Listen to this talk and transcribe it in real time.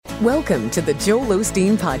Welcome to the Joel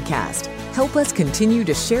Osteen Podcast. Help us continue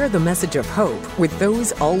to share the message of hope with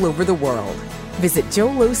those all over the world. Visit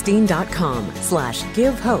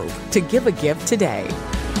joelosteen.com/give hope to give a gift today.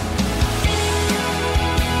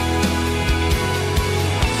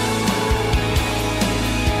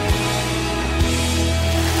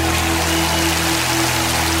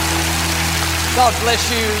 God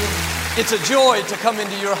bless you. It's a joy to come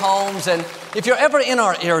into your homes, and if you're ever in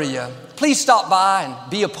our area, please stop by and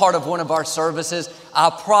be a part of one of our services.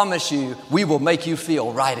 I promise you, we will make you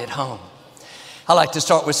feel right at home. I like to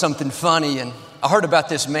start with something funny, and I heard about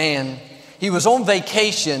this man. He was on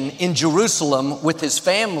vacation in Jerusalem with his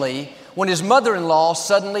family when his mother-in-law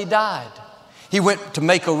suddenly died. He went to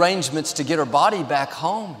make arrangements to get her body back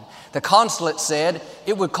home. The consulate said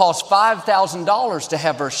it would cost $5,000 to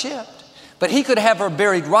have her shipped, but he could have her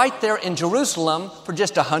buried right there in Jerusalem for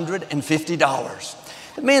just $150.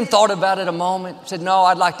 The man thought about it a moment, said, "No,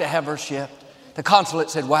 I'd like to have her shipped." The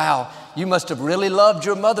consulate said, "Wow, you must have really loved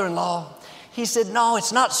your mother-in-law." He said, "No,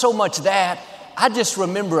 it's not so much that. I just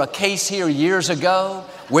remember a case here years ago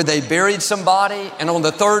where they buried somebody and on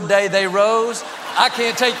the third day they rose. I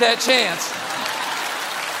can't take that chance."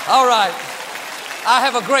 All right, I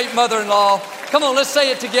have a great mother-in-law. Come on, let's say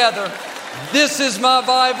it together. This is my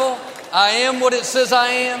Bible. I am what it says I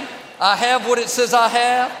am. I have what it says I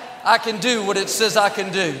have. I can do what it says I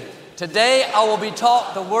can do. Today I will be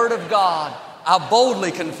taught the Word of God. I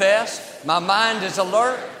boldly confess. My mind is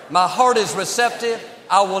alert. My heart is receptive.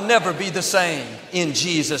 I will never be the same. In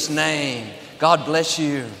Jesus' name. God bless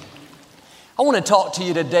you. I want to talk to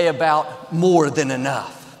you today about more than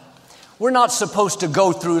enough. We're not supposed to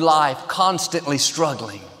go through life constantly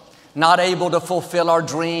struggling, not able to fulfill our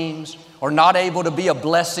dreams, or not able to be a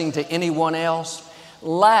blessing to anyone else.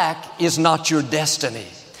 Lack is not your destiny.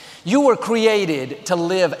 You were created to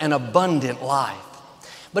live an abundant life.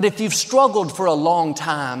 But if you've struggled for a long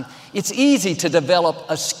time, it's easy to develop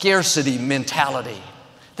a scarcity mentality,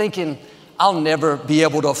 thinking, I'll never be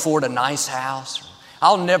able to afford a nice house.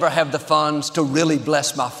 I'll never have the funds to really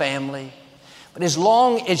bless my family. But as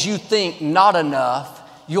long as you think not enough,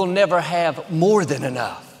 you'll never have more than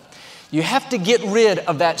enough. You have to get rid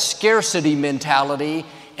of that scarcity mentality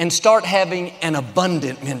and start having an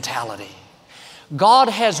abundant mentality. God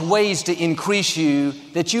has ways to increase you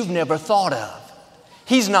that you've never thought of.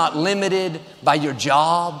 He's not limited by your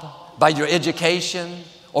job, by your education,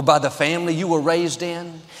 or by the family you were raised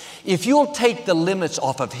in. If you'll take the limits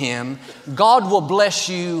off of Him, God will bless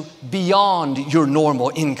you beyond your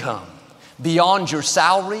normal income, beyond your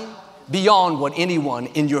salary, beyond what anyone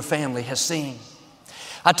in your family has seen.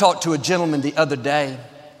 I talked to a gentleman the other day.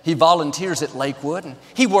 He volunteers at Lakewood, and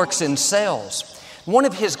he works in sales. One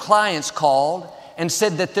of his clients called and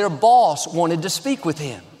said that their boss wanted to speak with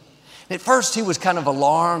him. At first, he was kind of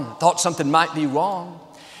alarmed, thought something might be wrong.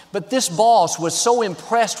 But this boss was so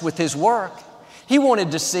impressed with his work, he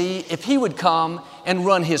wanted to see if he would come and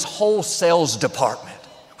run his whole sales department.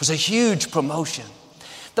 It was a huge promotion.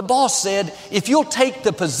 The boss said, "If you'll take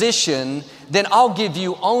the position, then I'll give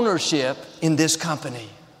you ownership in this company."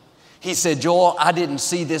 He said, "Joel, I didn't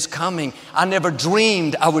see this coming. I never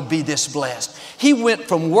dreamed I would be this blessed." He went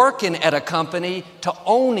from working at a company to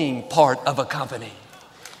owning part of a company.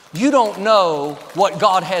 You don't know what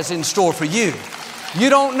God has in store for you. You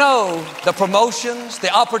don't know the promotions,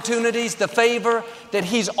 the opportunities, the favor that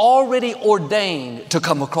He's already ordained to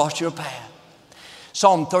come across your path.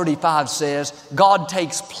 Psalm 35 says, God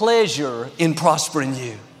takes pleasure in prospering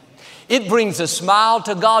you. It brings a smile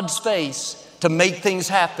to God's face to make things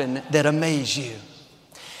happen that amaze you.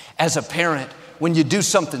 As a parent, when you do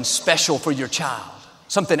something special for your child,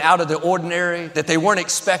 something out of the ordinary that they weren't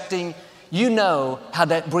expecting, you know how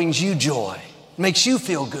that brings you joy, makes you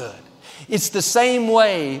feel good. It's the same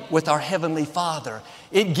way with our Heavenly Father.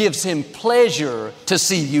 It gives Him pleasure to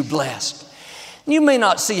see you blessed. You may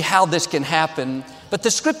not see how this can happen, but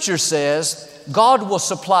the Scripture says God will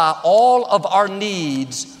supply all of our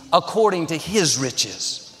needs according to His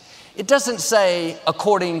riches. It doesn't say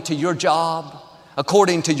according to your job,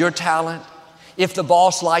 according to your talent, if the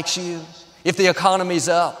boss likes you, if the economy's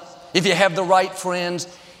up, if you have the right friends.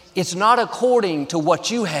 It's not according to what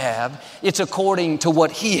you have, it's according to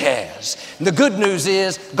what He has. And the good news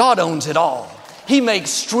is God owns it all. He makes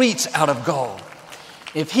streets out of gold.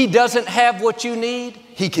 If He doesn't have what you need,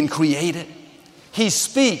 He can create it. He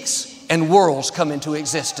speaks and worlds come into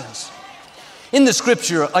existence. In the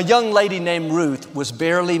Scripture, a young lady named Ruth was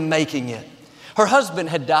barely making it. Her husband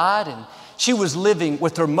had died and she was living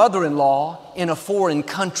with her mother-in-law in a foreign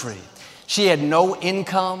country. She had no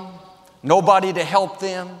income, nobody to help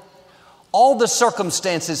them. All the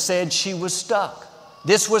circumstances said she was stuck.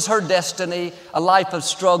 This was her destiny, a life of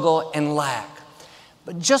struggle and lack.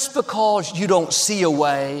 But just because you don't see a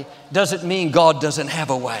way doesn't mean God doesn't have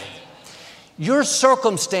a way. Your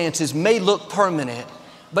circumstances may look permanent,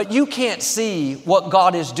 but you can't see what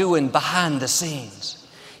God is doing behind the scenes.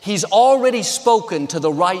 He's already spoken to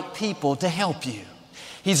the right people to help you.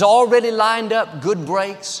 He's already lined up good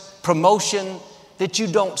breaks, promotion that you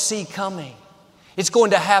don't see coming. It's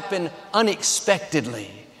going to happen unexpectedly,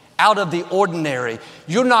 out of the ordinary.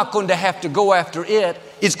 You're not going to have to go after it.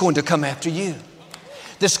 It's going to come after you.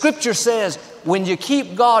 The scripture says when you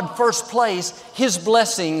keep God first place, His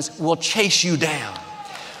blessings will chase you down.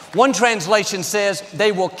 One translation says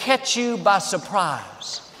they will catch you by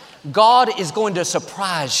surprise. God is going to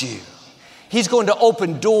surprise you. He's going to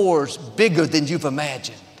open doors bigger than you've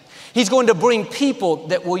imagined. He's going to bring people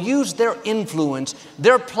that will use their influence,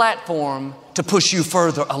 their platform to push you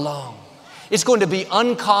further along. It's going to be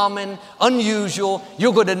uncommon, unusual.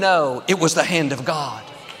 You're going to know it was the hand of God.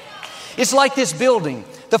 It's like this building,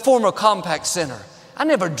 the former Compaq Center. I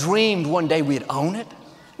never dreamed one day we'd own it.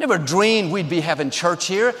 Never dreamed we'd be having church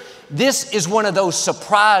here. This is one of those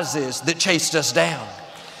surprises that chased us down.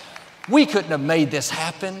 We couldn't have made this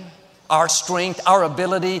happen. Our strength, our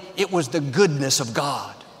ability, it was the goodness of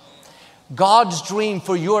God. God's dream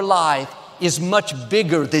for your life is much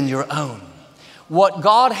bigger than your own. What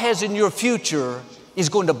God has in your future is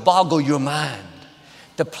going to boggle your mind.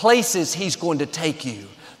 The places He's going to take you,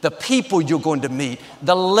 the people you're going to meet,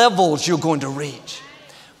 the levels you're going to reach.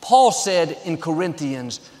 Paul said in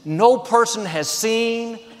Corinthians, no person has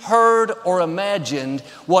seen, heard, or imagined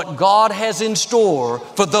what God has in store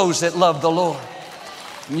for those that love the Lord.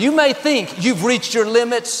 You may think you've reached your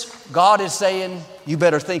limits. God is saying, you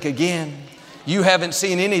better think again. You haven't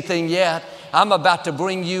seen anything yet. I'm about to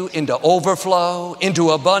bring you into overflow,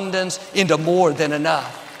 into abundance, into more than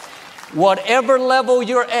enough. Whatever level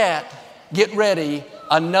you're at, get ready.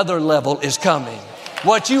 Another level is coming.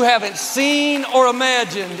 What you haven't seen or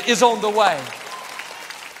imagined is on the way.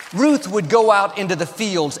 Ruth would go out into the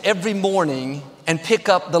fields every morning and pick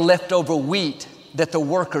up the leftover wheat that the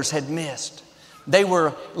workers had missed. They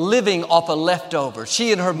were living off of leftovers.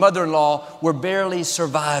 She and her mother-in-law were barely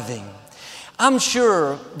surviving. I'm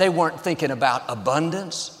sure they weren't thinking about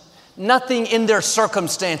abundance. Nothing in their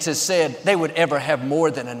circumstances said they would ever have more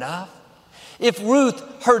than enough. If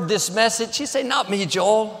Ruth heard this message, she'd say, not me,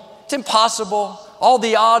 Joel. It's impossible. All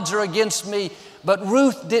the odds are against me. But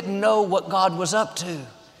Ruth didn't know what God was up to.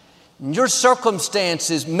 Your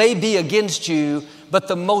circumstances may be against you, but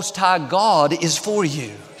the Most High God is for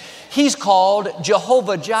you. He's called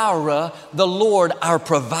Jehovah Jireh, the Lord our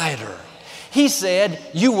provider. He said,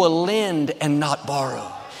 you will lend and not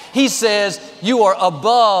borrow. He says, you are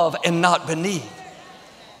above and not beneath.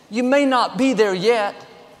 You may not be there yet,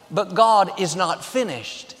 but God is not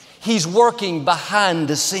finished. He's working behind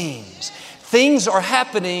the scenes. Things are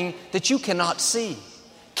happening that you cannot see.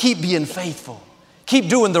 Keep being faithful. Keep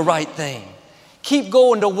doing the right thing. Keep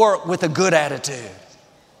going to work with a good attitude.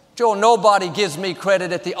 Joel, nobody gives me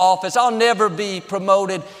credit at the office. I'll never be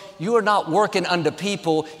promoted. You are not working under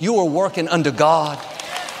people. You are working under God.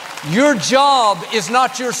 Your job is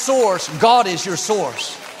not your source. God is your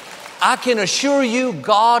source. I can assure you,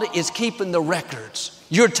 God is keeping the records.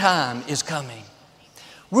 Your time is coming.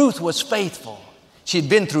 Ruth was faithful. She'd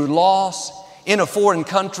been through loss, in a foreign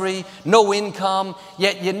country, no income,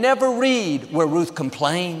 yet you never read where Ruth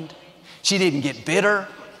complained. She didn't get bitter.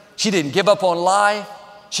 She didn't give up on life.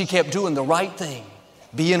 She kept doing the right thing,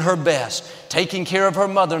 being her best, taking care of her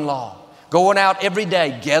mother-in-law, going out every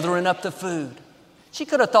day, gathering up the food. She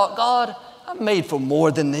could have thought, God, I'm made for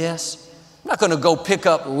more than this. I'm not going to go pick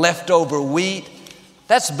up leftover wheat.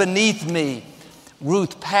 That's beneath me.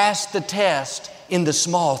 Ruth passed the test in the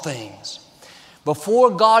small things. Before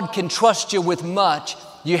God can trust you with much,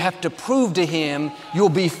 you have to prove to Him you'll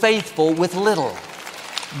be faithful with little.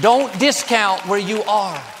 Don't discount where you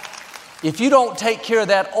are. If you don't take care of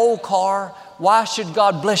that old car, why should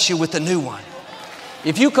God bless you with a new one?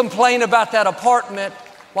 If you complain about that apartment,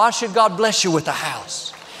 why should God bless you with a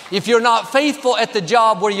house? If you're not faithful at the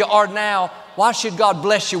job where you are now, why should God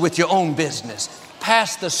bless you with your own business?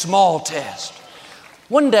 Pass the small test.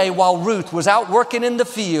 One day while Ruth was out working in the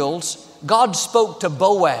fields, God spoke to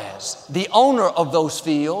Boaz, the owner of those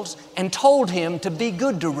fields, and told him to be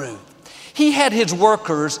good to Ruth. He had his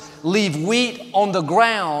workers leave wheat on the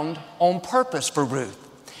ground on purpose for Ruth.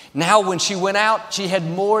 Now when she went out, she had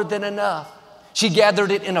more than enough. She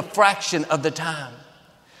gathered it in a fraction of the time.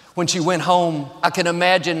 When she went home, I can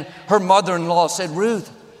imagine her mother-in-law said, Ruth,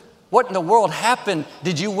 what in the world happened?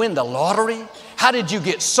 Did you win the lottery? How did you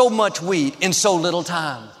get so much wheat in so little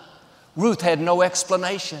time? Ruth had no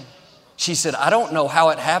explanation. She said, I don't know how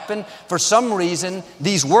it happened. For some reason,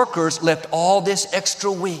 these workers left all this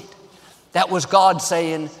extra wheat. That was God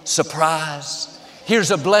saying, surprise.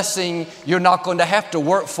 Here's a blessing you're not going to have to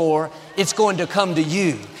work for. It's going to come to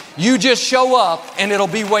you. You just show up and it'll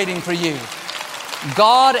be waiting for you.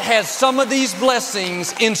 God has some of these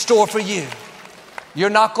blessings in store for you.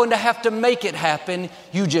 You're not going to have to make it happen.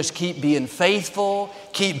 You just keep being faithful,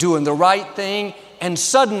 keep doing the right thing, and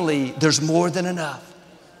suddenly there's more than enough.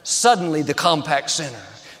 Suddenly the Compaq Center,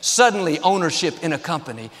 suddenly ownership in a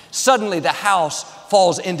company, suddenly the house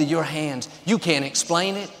falls into your hands. You can't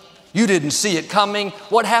explain it. You didn't see it coming.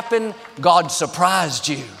 What happened? God surprised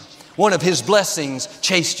you. One of His blessings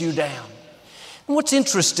chased you down. And what's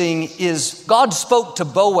interesting is God spoke to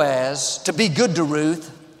Boaz to be good to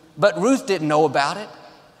Ruth, but Ruth didn't know about it.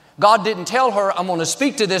 God didn't tell her, I'm going to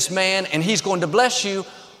speak to this man and he's going to bless you.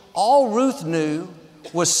 All Ruth knew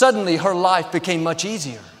was suddenly her life became much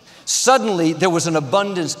easier. Suddenly there was an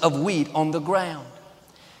abundance of wheat on the ground.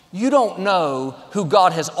 You don't know who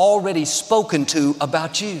God has already spoken to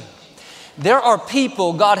about you. There are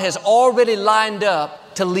people God has already lined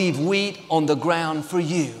up to leave wheat on the ground for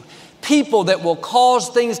you. People that will cause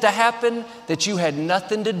things to happen that you had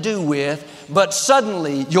nothing to do with, but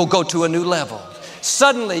suddenly you'll go to a new level.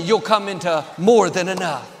 Suddenly you'll come into more than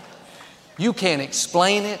enough. You can't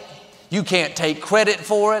explain it. You can't take credit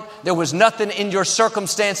for it. There was nothing in your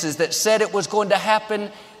circumstances that said it was going to happen.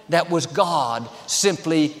 That was God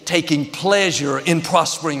simply taking pleasure in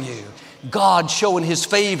prospering you. God showing His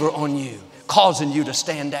favor on you, causing you to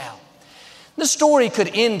stand out. The story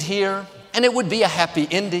could end here, and it would be a happy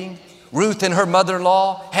ending. Ruth and her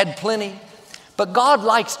mother-in-law had plenty, but God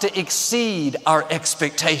likes to exceed our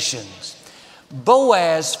expectations.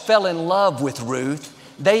 Boaz fell in love with Ruth.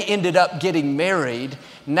 They ended up getting married.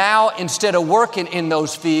 Now, instead of working in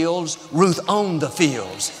those fields, Ruth owned the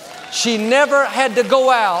fields. She never had to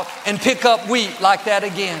go out and pick up wheat like that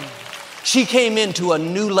again. She came into a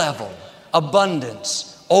new level,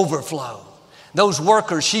 abundance, overflow. Those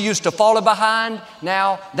workers she used to follow behind,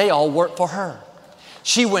 now they all work for her.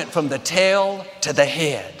 She went from the tail to the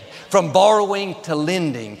head, from borrowing to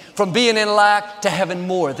lending, from being in lack to having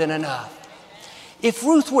more than enough. If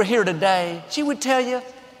Ruth were here today, she would tell you,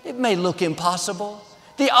 it may look impossible.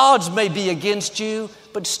 The odds may be against you,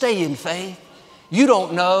 but stay in faith. You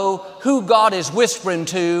don't know who God is whispering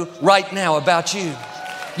to right now about you.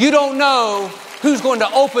 You don't know who's going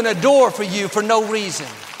to open a door for you for no reason.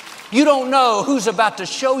 You don't know who's about to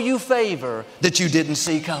show you favor that you didn't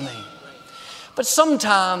see coming. But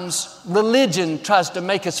sometimes religion tries to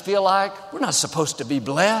make us feel like we're not supposed to be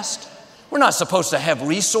blessed. We're not supposed to have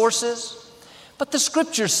resources. But the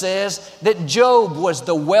scripture says that Job was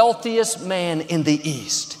the wealthiest man in the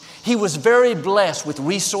East. He was very blessed with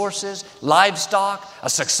resources, livestock, a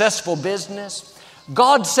successful business.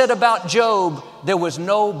 God said about Job, there was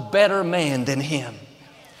no better man than him.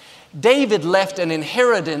 David left an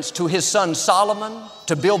inheritance to his son Solomon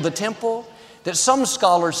to build the temple that some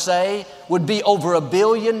scholars say would be over $1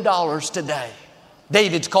 billion today.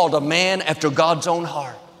 David's called a man after God's own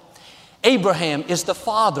heart. Abraham is the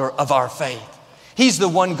father of our faith. He's the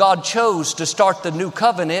one God chose to start the new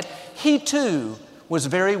covenant. He too was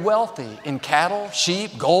very wealthy in cattle,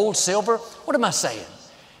 sheep, gold, silver. What am I saying?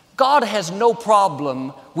 God has no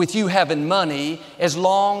problem with you having money as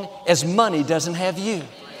long as money doesn't have you.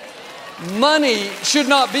 Money should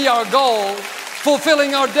not be our goal.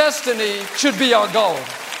 Fulfilling our destiny should be our goal.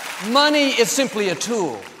 Money is simply a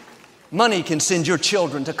tool. Money can send your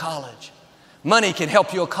children to college. Money can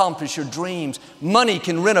help you accomplish your dreams. Money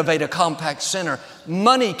can renovate a Compaq Center.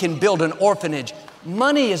 Money can build an orphanage.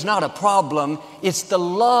 Money is not a problem. It's the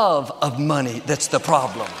love of money that's the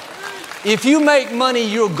problem. If you make money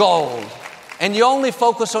your goal and you only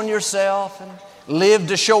focus on yourself and live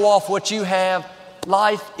to show off what you have,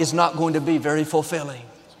 life is not going to be very fulfilling.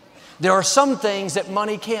 There are some things that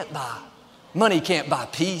money can't buy. Money can't buy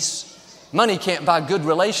peace. Money can't buy good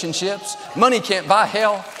relationships. Money can't buy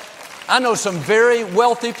health. I know some very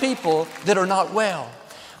wealthy people that are not well.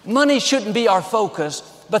 Money shouldn't be our focus,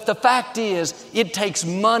 but the fact is, it takes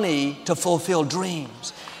money to fulfill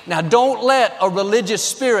dreams. Now, don't let a religious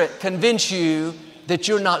spirit convince you that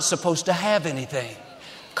you're not supposed to have anything.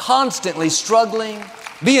 Constantly struggling,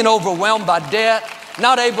 being overwhelmed by debt,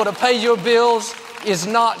 not able to pay your bills is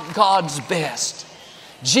not God's best.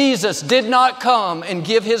 Jesus did not come and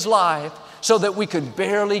give His life so that we could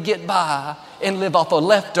barely get by and live off of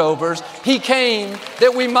leftovers. He came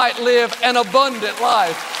that we might live an abundant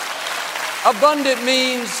life. Abundant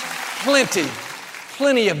means plenty,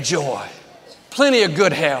 plenty of joy, plenty of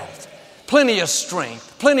good health, plenty of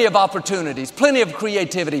strength, plenty of opportunities, plenty of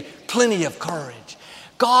creativity, plenty of courage.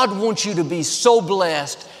 God wants you to be so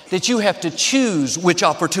blessed that you have to choose which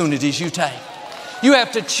opportunities you take. You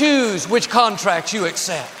have to choose which contracts you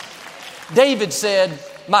accept. David said,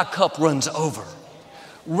 my cup runs over.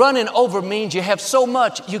 Running over means you have so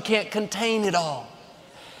much you can't contain it all.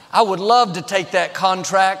 I would love to take that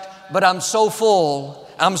contract, but I'm so full,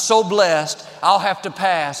 I'm so blessed, I'll have to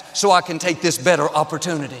pass so I can take this better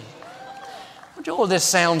opportunity. Well, Joel, this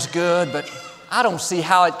sounds good, but I don't see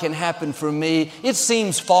how it can happen for me. It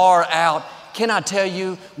seems far out. Can I tell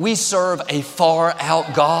you, we serve a far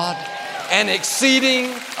out God, an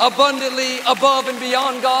exceeding abundantly above and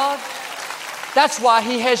beyond God. That's why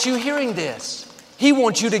He has you hearing this. He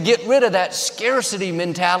wants you to get rid of that scarcity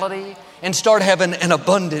mentality and start having an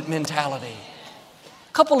abundant mentality.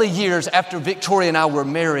 A couple of years after Victoria and I were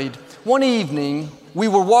married, one evening we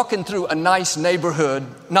were walking through a nice neighborhood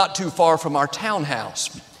not too far from our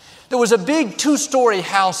townhouse. There was a big 2-story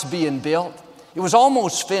house being built. It was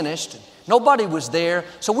almost finished. Nobody was there,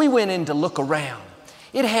 so we went in to look around.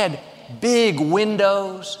 It had big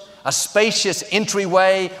windows, a spacious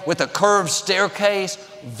entryway with a curved staircase,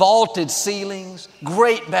 vaulted ceilings,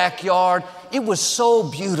 great backyard. It was so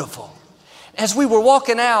beautiful. As we were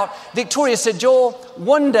walking out, Victoria said, Joel,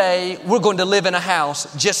 one day we're going to live in a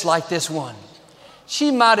house just like this one.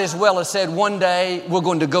 She might as well have said, one day we're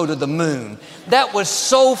going to go to the moon. That was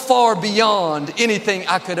so far beyond anything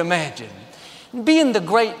I could imagine. Being the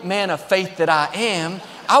great man of faith that I am,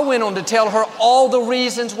 I went on to tell her all the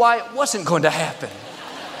reasons why it wasn't going to happen.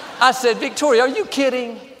 I said, Victoria, are you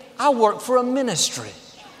kidding? I work for a ministry.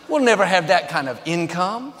 We'll never have that kind of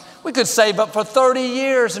income. We could save up for 30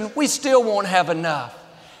 years and we still won't have enough.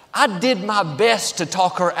 I did my best to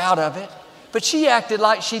talk her out of it, but she acted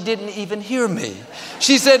like she didn't even hear me.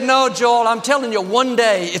 She said, no, Joel, I'm telling you, one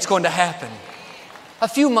day it's going to happen. A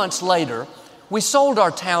few months later, we sold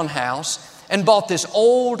our townhouse and bought this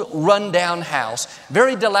old rundown house,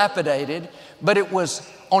 very dilapidated, but it was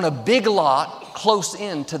on a big lot close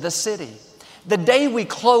in to the city. The day we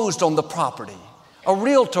closed on the property, a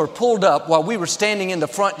realtor pulled up while we were standing in the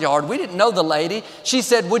front yard. We didn't know the lady. She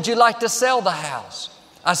said, would you like to sell the house?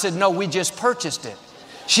 I said, no, we just purchased it.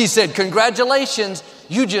 She said, congratulations,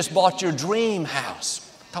 you just bought your dream house.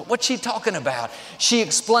 I thought, what's she talking about? She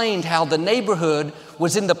explained how the neighborhood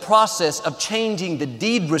was in the process of changing the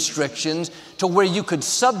deed restrictions to where you could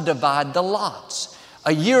subdivide the lots.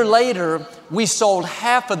 A year later, we sold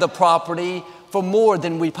half of the property for more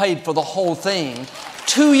than we paid for the whole thing.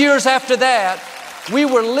 2 years after that, we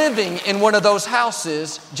were living in one of those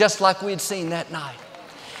houses just like we'd seen that night.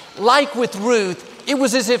 Like with Ruth, it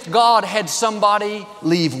was as if God had somebody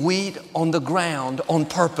leave wheat on the ground on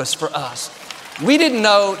purpose for us. We didn't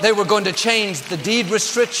know they were going to change the deed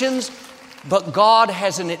restrictions, but God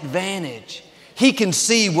has an advantage. He can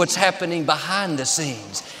see what's happening behind the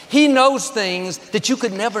scenes. He knows things that you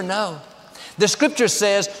could never know. The scripture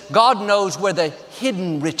says God knows where the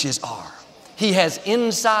hidden riches are. He has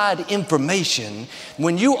inside information.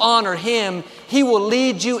 When you honor Him, He will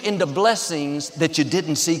lead you into blessings that you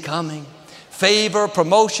didn't see coming. Favor,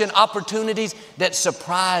 promotion, opportunities that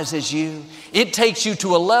surprises you. It takes you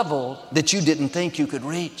to a level that you didn't think you could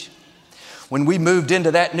reach. When we moved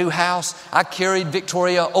into that new house, I carried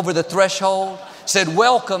Victoria over the threshold, said,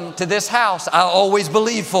 welcome to this house I always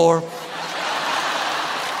believed for.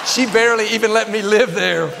 She barely even let me live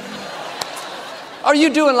there. Are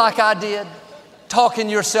you doing like I did? Talking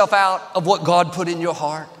yourself out of what God put in your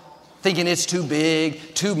heart? Thinking it's too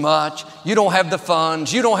big, too much. You don't have the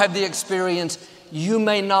funds. You don't have the experience. You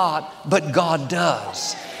may not, but God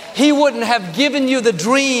does. He wouldn't have given you the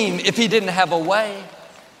dream if He didn't have a way.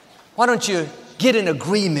 Why don't you get in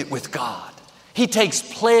agreement with God? He takes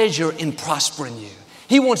pleasure in prospering you.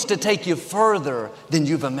 He wants to take you further than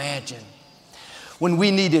you've imagined. When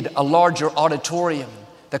we needed a larger auditorium,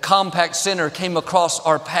 the Compaq Center came across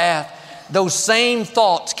our path. Those same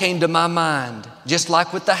thoughts came to my mind, just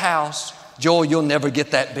like with the house. Joel, you'll never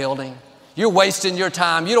get that building. You're wasting your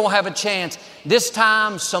time. You don't have a chance. This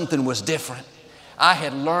time, something was different. I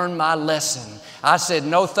had learned my lesson. I said,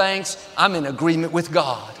 no thanks. I'm in agreement with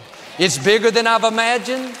God. It's bigger than I've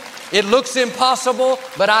imagined. It looks impossible,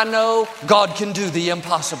 but I know God can do the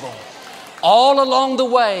impossible. All along the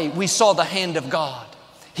way, we saw the hand of God.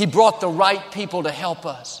 He brought the right people to help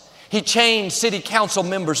us. He changed city council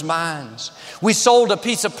members' minds. We sold a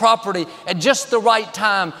piece of property at just the right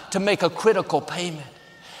time to make a critical payment.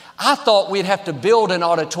 I thought we'd have to build an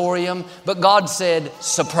auditorium, but God said,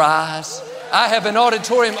 surprise. I have an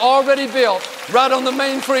auditorium already built right on the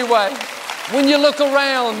main freeway. When you look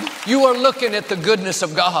around, you are looking at the goodness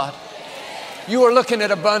of God. You are looking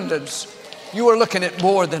at abundance. You are looking at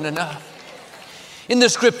more than enough. In the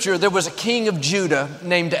scripture, there was a king of Judah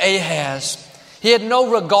named Ahaz. He had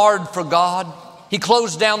no regard for God. He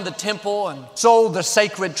closed down the temple and sold the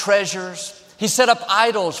sacred treasures. He set up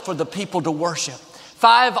idols for the people to worship.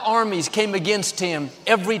 5 armies came against him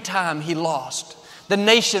every time he lost. The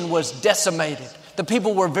nation was decimated. The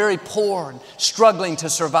people were very poor and struggling to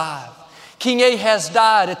survive. King Ahaz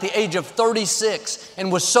died at the age of 36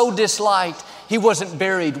 and was so disliked he wasn't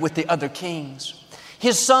buried with the other kings.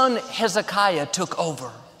 His son Hezekiah took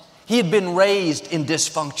over. He had been raised in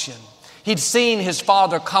dysfunction. He'd seen his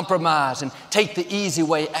father compromise and take the easy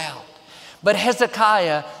way out. But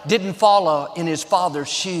Hezekiah didn't follow in his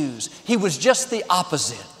father's shoes. He was just the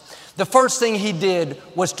opposite. The first thing he did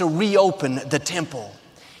was to reopen the temple.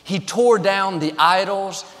 He tore down the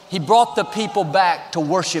idols. He brought the people back to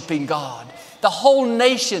worshiping God. The whole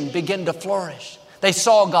nation began to flourish. They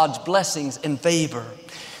saw God's blessings and favor.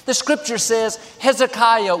 The scripture says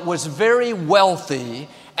Hezekiah was very wealthy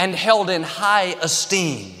and held in high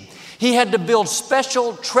esteem. He had to build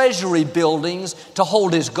special treasury buildings to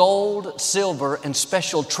hold his gold, silver, and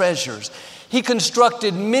special treasures. He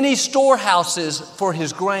constructed many storehouses for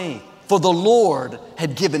his grain, for the Lord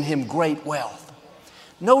had given him great wealth.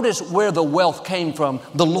 Notice where the wealth came from,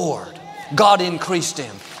 the Lord. God increased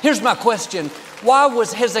him. Here's my question. Why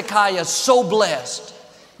was Hezekiah so blessed,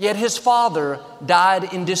 yet his father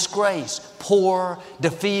died in disgrace, poor,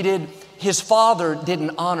 defeated? His father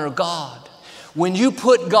didn't honor God. When you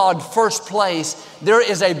put God first place, there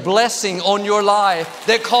is a blessing on your life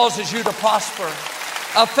that causes you to prosper,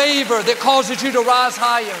 a favor that causes you to rise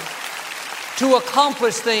higher, to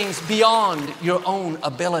accomplish things beyond your own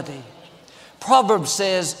ability. Proverbs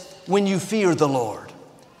says, when you fear the Lord.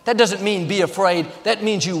 That doesn't mean be afraid. That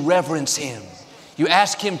means you reverence Him. You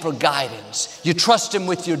ask Him for guidance. You trust Him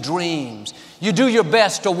with your dreams. You do your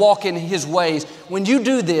best to walk in His ways. When you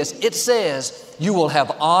do this, it says you will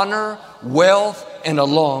have honor, wealth, and a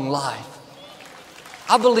long life.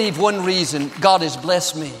 I believe one reason God has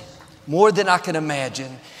blessed me more than I can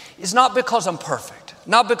imagine is not because I'm perfect,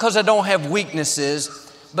 not because I don't have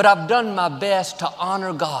weaknesses, but I've done my best to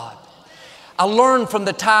honor God. I learned from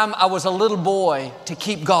the time I was a little boy to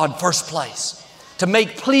keep God first place, to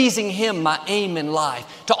make pleasing Him my aim in life,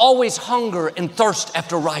 to always hunger and thirst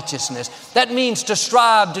after righteousness. That means to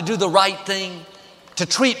strive to do the right thing, to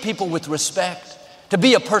treat people with respect, to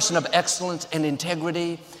be a person of excellence and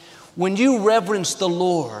integrity. When you reverence the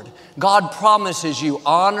Lord, God promises you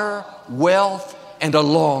honor, wealth, and a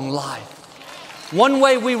long life. One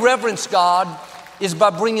way we reverence God is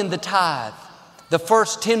by bringing the tithe, the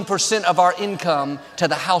first 10% of our income, to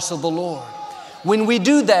the house of the Lord. When we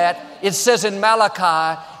do that, it says in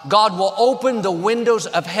Malachi, God will open the windows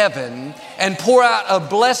of heaven and pour out a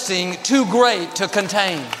blessing too great to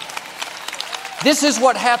contain. This is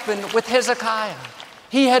what happened with Hezekiah.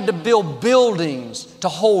 He had to build buildings to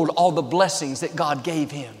hold all the blessings that God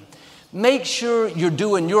gave him. Make sure you're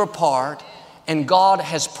doing your part, and God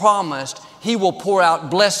has promised He will pour out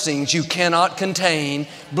blessings you cannot contain,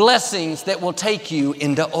 blessings that will take you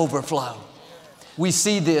into overflow. We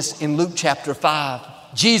see this in Luke chapter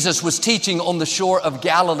 5. Jesus was teaching on the shore of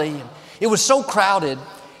Galilee. It was so crowded,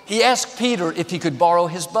 He asked Peter if he could borrow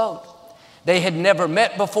his boat. They had never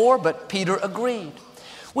met before, but Peter agreed.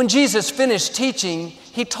 When Jesus finished teaching,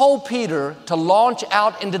 He told Peter to launch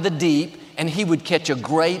out into the deep and he would catch a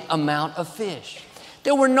great amount of fish.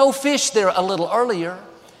 There were no fish there a little earlier,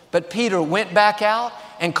 but Peter went back out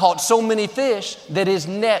and caught so many fish that his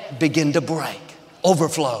net began to break.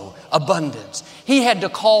 Overflow, abundance. He had to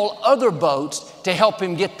call other boats to help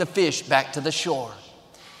him get the fish back to the shore.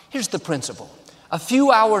 Here's the principle. A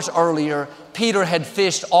few hours earlier, Peter had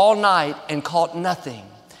fished all night and caught nothing.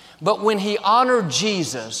 But when he honored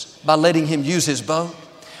Jesus by letting Him use his boat,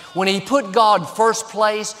 when he put God first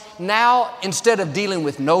place, now instead of dealing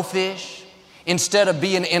with no fish, instead of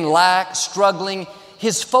being in lack, struggling,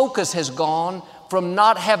 his focus has gone from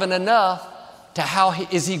not having enough to how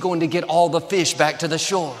is he going to get all the fish back to the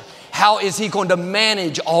shore? How is he going to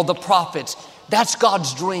manage all the profits? That's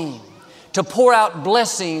God's dream, to pour out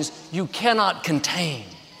blessings you cannot contain.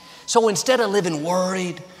 So instead of living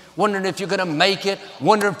worried, wondering if you're going to make it,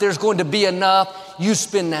 wondering if there's going to be enough, you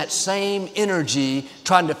spend that same energy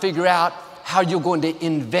trying to figure out how you're going to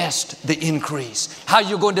invest the increase, how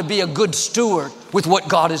you're going to be a good steward with what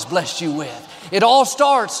God has blessed you with. It all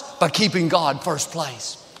starts by keeping God first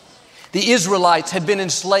place. The Israelites had been in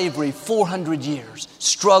slavery 400 years,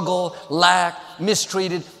 struggle, lack,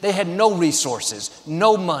 mistreated. They had no resources,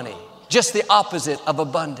 no money, just the opposite of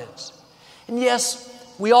abundance. And yes,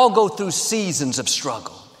 we all go through seasons of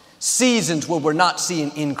struggle. seasons where we're not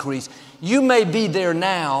seeing increase. You may be there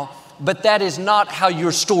now, but that is not how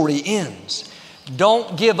your story ends.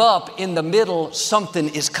 Don't give up in the middle. Something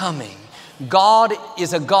is coming. God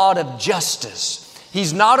is a God of justice.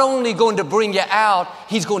 He's not only going to bring you out,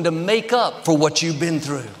 He's going to make up for what you've been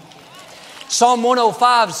through. Psalm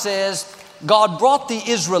 105 says, God brought the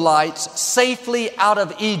Israelites safely out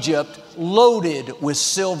of Egypt, loaded with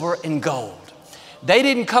silver and gold. They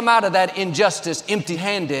didn't come out of that injustice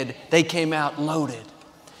empty-handed. They came out loaded.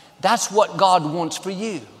 That's what God wants for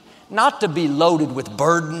you. Not to be loaded with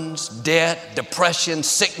burdens, debt, depression,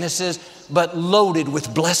 sicknesses, but loaded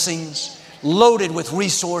with blessings, loaded with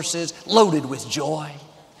resources, loaded with joy.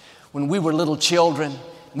 When we were little children,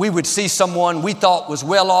 we would see someone we thought was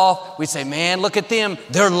well off. We'd say, man, look at them.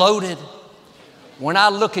 They're loaded. When I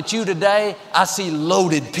look at you today, I see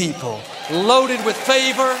loaded people, loaded with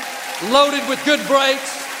favor, loaded with good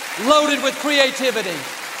breaks, loaded with creativity.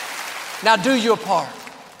 Now do your part.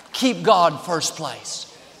 Keep God first place.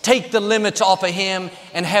 Take the limits off of Him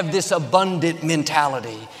and have this abundant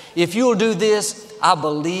mentality. If you'll do this, I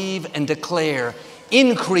believe and declare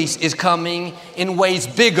increase is coming in ways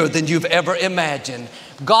bigger than you've ever imagined.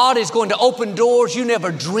 God is going to open doors you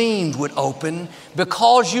never dreamed would open.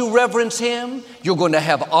 Because you reverence Him, you're going to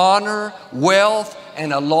have honor, wealth,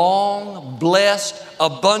 and a long, blessed,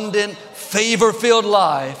 abundant, favor-filled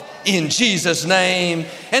life in Jesus' name.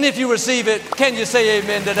 And if you receive it, can you say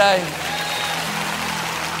amen today?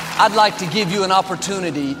 I'd like to give you an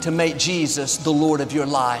opportunity to make Jesus the Lord of your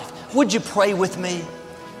life. Would you pray with me?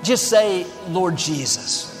 Just say, Lord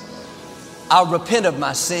Jesus, I repent of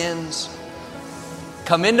my sins.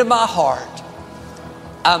 Come into my heart.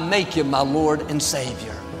 I make You my Lord and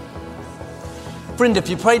Savior. Friend, if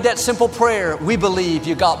you prayed that simple prayer, we believe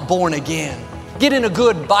you got born again. Get in a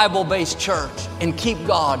good Bible-based church and keep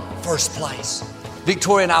God first place.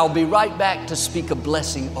 Victoria and I will be right back to speak a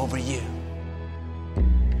blessing over you.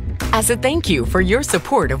 As a thank you for your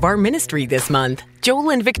support of our ministry this month,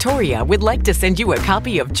 Joel and Victoria would like to send you a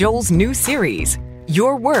copy of Joel's new series,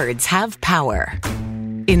 Your Words Have Power.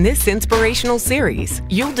 In this inspirational series,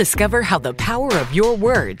 you'll discover how the power of your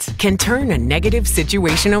words can turn a negative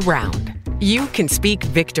situation around. You can speak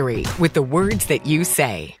victory with the words that you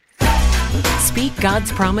say. Speak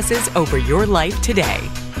God's promises over your life today.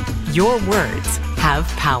 Your words have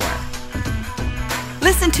power.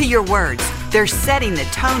 Listen to your words. They're setting the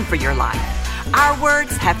tone for your life. Our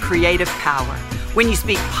words have creative power. When you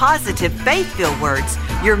speak positive, faith-filled words,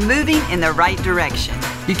 you're moving in the right direction.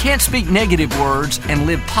 You can't speak negative words and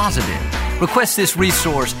live positive. Request this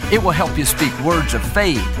resource. It will help you speak words of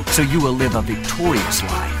faith so you will live a victorious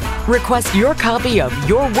life. Request your copy of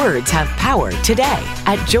Your Words Have Power today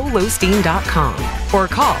at joelosteen.com or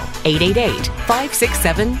call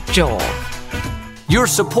 888-567-JOEL. Your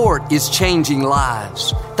support is changing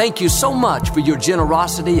lives. Thank you so much for your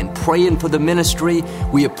generosity and praying for the ministry.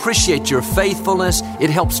 We appreciate your faithfulness. It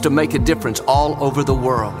helps to make a difference all over the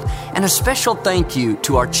world. And a special thank you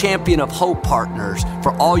to our Champion of Hope partners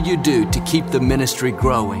for all you do to keep the ministry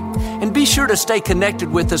growing. And be sure to stay connected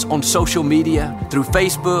with us on social media through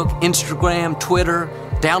Facebook, Instagram, Twitter.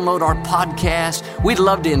 Download our podcast. We'd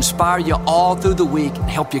love to inspire you all through the week and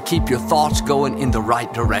help you keep your thoughts going in the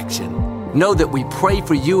right direction. Know that we pray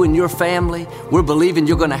for you and your family. We're believing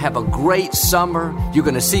you're going to have a great summer. You're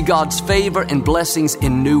going to see God's favor and blessings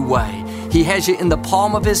in new way. He has you in the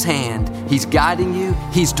palm of His hand. He's guiding you.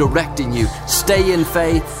 He's directing you. Stay in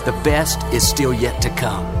faith. The best is still yet to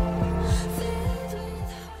come.